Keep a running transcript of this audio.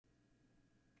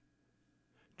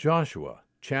Joshua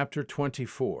chapter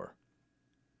 24.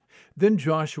 Then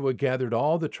Joshua gathered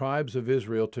all the tribes of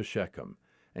Israel to Shechem,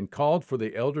 and called for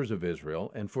the elders of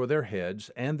Israel, and for their heads,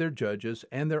 and their judges,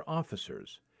 and their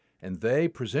officers, and they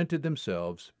presented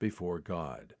themselves before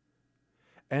God.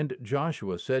 And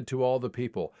Joshua said to all the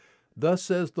people, Thus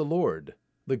says the Lord,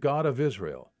 the God of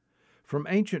Israel, From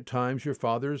ancient times your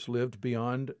fathers lived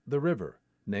beyond the river,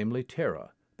 namely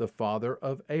Terah, the father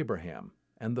of Abraham,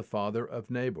 and the father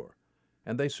of Nahor,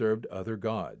 and they served other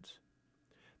gods.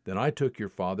 Then I took your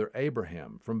father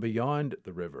Abraham from beyond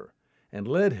the river, and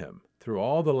led him through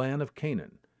all the land of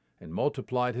Canaan, and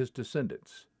multiplied his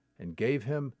descendants, and gave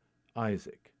him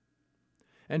Isaac.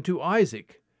 And to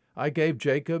Isaac I gave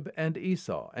Jacob and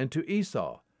Esau, and to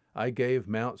Esau I gave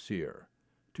Mount Seir,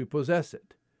 to possess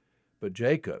it. But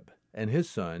Jacob and his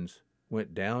sons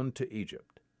went down to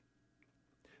Egypt.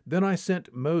 Then I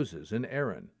sent Moses and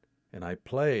Aaron, and I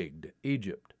plagued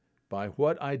Egypt by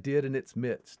what I did in its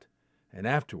midst, and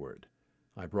afterward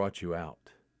I brought you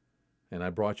out. And I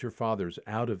brought your fathers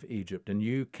out of Egypt, and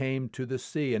you came to the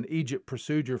sea, and Egypt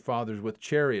pursued your fathers with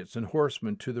chariots and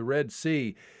horsemen to the Red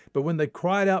Sea. But when they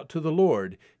cried out to the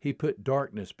Lord, he put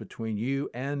darkness between you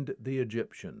and the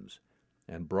Egyptians,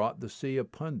 and brought the sea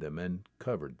upon them and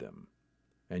covered them.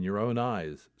 And your own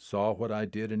eyes saw what I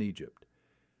did in Egypt,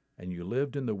 and you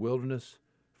lived in the wilderness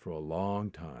for a long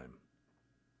time.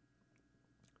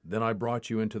 Then I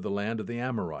brought you into the land of the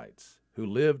Amorites, who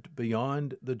lived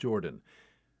beyond the Jordan,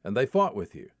 and they fought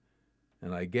with you,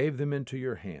 and I gave them into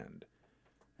your hand.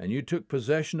 And you took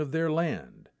possession of their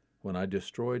land when I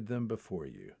destroyed them before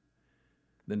you.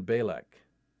 Then Balak,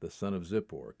 the son of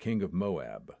Zippor, king of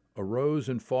Moab, arose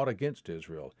and fought against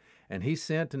Israel, and he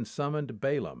sent and summoned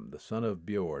Balaam, the son of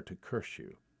Beor, to curse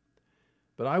you.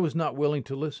 But I was not willing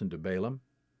to listen to Balaam,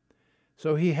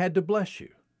 so he had to bless you,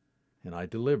 and I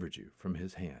delivered you from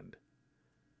his hand.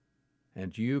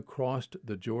 And you crossed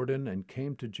the Jordan and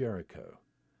came to Jericho,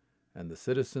 and the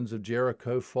citizens of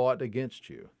Jericho fought against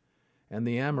you, and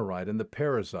the Amorite, and the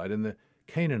Perizzite, and the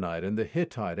Canaanite, and the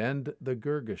Hittite, and the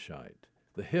Girgashite,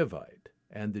 the Hivite,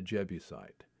 and the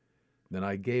Jebusite. Then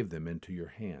I gave them into your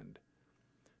hand.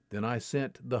 Then I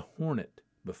sent the hornet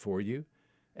before you,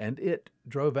 and it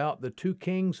drove out the 2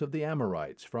 kings of the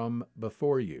Amorites from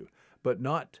before you, but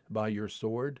not by your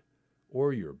sword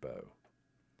or your bow.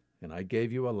 And I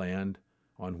gave you a land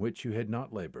on which you had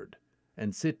not labored,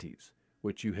 and cities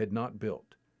which you had not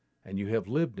built, and you have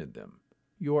lived in them.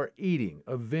 You are eating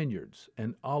of vineyards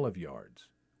and olive yards,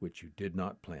 which you did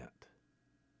not plant.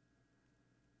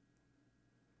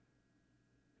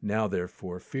 Now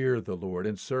therefore fear the Lord,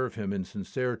 and serve him in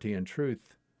sincerity and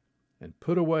truth, and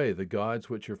put away the gods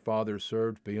which your fathers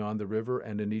served beyond the river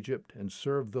and in Egypt, and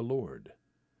serve the Lord.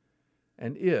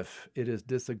 And if it is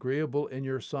disagreeable in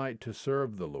your sight to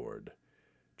serve the Lord,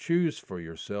 choose for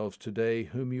yourselves today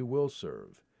whom you will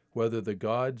serve, whether the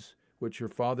gods which your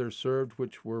fathers served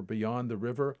which were beyond the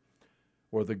river,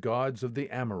 or the gods of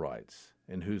the Amorites,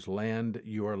 in whose land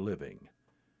you are living.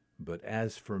 But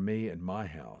as for me and my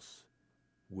house,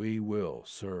 we will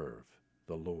serve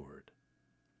the Lord.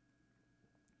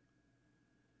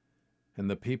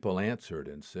 And the people answered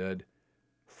and said,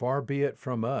 Far be it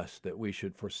from us that we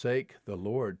should forsake the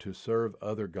Lord to serve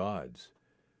other gods.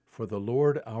 For the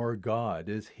Lord our God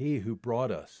is he who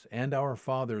brought us and our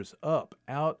fathers up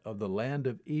out of the land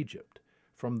of Egypt,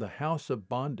 from the house of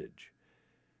bondage,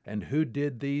 and who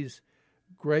did these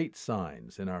great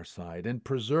signs in our sight, and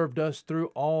preserved us through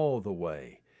all the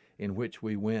way in which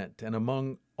we went, and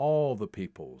among all the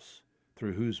peoples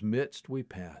through whose midst we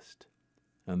passed.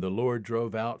 And the Lord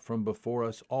drove out from before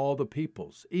us all the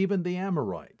peoples, even the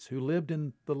Amorites, who lived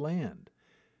in the land.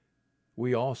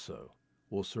 We also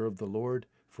will serve the Lord,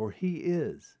 for he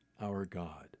is our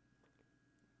God.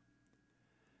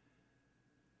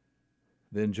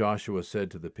 Then Joshua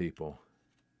said to the people,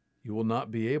 You will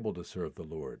not be able to serve the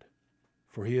Lord,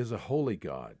 for he is a holy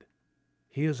God.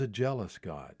 He is a jealous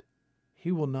God.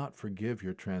 He will not forgive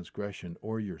your transgression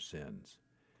or your sins.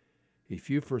 If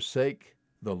you forsake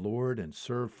the Lord and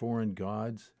serve foreign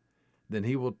gods, then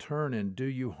he will turn and do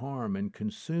you harm and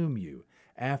consume you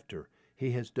after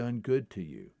he has done good to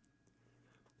you.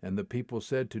 And the people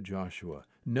said to Joshua,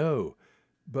 No,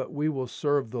 but we will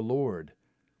serve the Lord.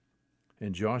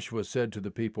 And Joshua said to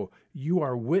the people, You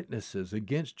are witnesses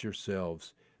against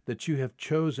yourselves that you have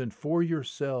chosen for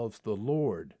yourselves the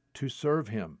Lord to serve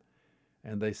him.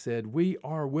 And they said, We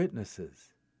are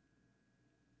witnesses.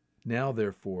 Now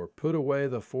therefore put away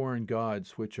the foreign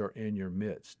gods which are in your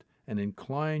midst, and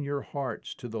incline your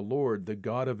hearts to the Lord, the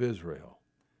God of Israel.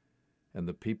 And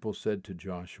the people said to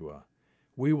Joshua,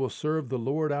 We will serve the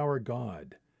Lord our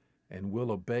God, and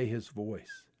will obey his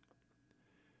voice.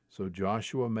 So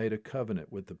Joshua made a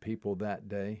covenant with the people that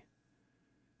day,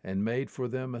 and made for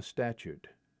them a statute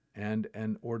and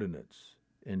an ordinance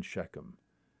in Shechem.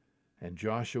 And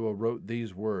Joshua wrote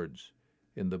these words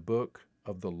in the book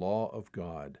of the law of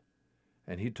God.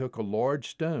 And he took a large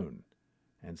stone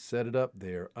and set it up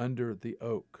there under the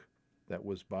oak that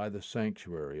was by the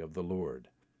sanctuary of the Lord.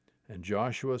 And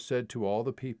Joshua said to all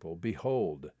the people,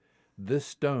 Behold, this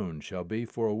stone shall be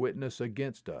for a witness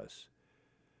against us,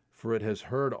 for it has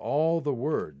heard all the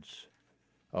words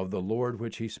of the Lord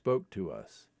which he spoke to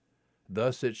us.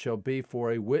 Thus it shall be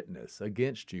for a witness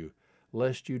against you,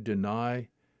 lest you deny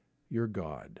your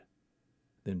God.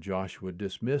 Then Joshua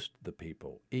dismissed the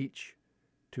people, each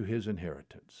to his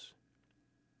inheritance.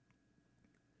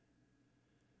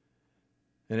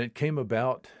 And it came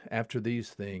about after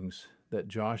these things that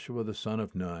Joshua the son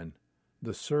of Nun,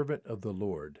 the servant of the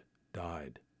Lord,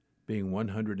 died, being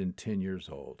 110 years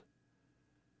old.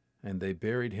 And they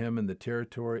buried him in the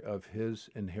territory of his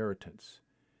inheritance,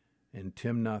 in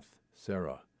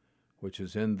Timnath-serah, which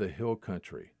is in the hill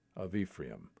country of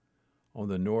Ephraim, on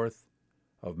the north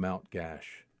of Mount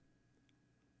Gash.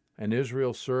 And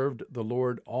Israel served the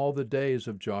Lord all the days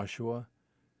of Joshua,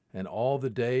 and all the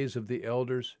days of the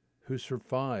elders who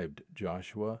survived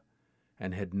Joshua,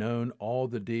 and had known all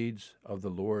the deeds of the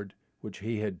Lord which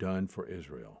he had done for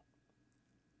Israel.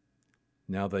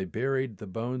 Now they buried the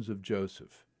bones of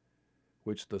Joseph,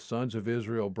 which the sons of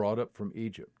Israel brought up from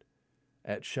Egypt,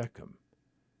 at Shechem,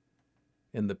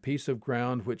 in the piece of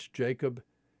ground which Jacob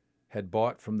had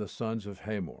bought from the sons of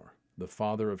Hamor, the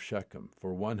father of Shechem,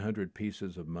 for 100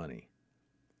 pieces of money.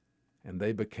 And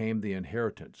they became the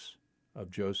inheritance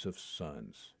of Joseph's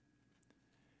sons.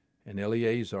 And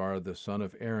Eleazar the son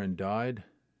of Aaron died,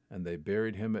 and they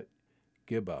buried him at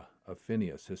Gibeah of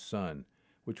Phinehas his son,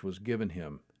 which was given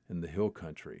him in the hill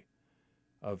country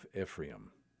of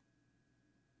Ephraim.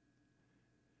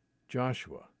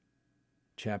 Joshua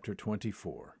chapter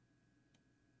 24.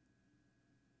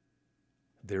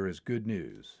 There is good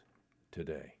news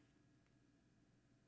today.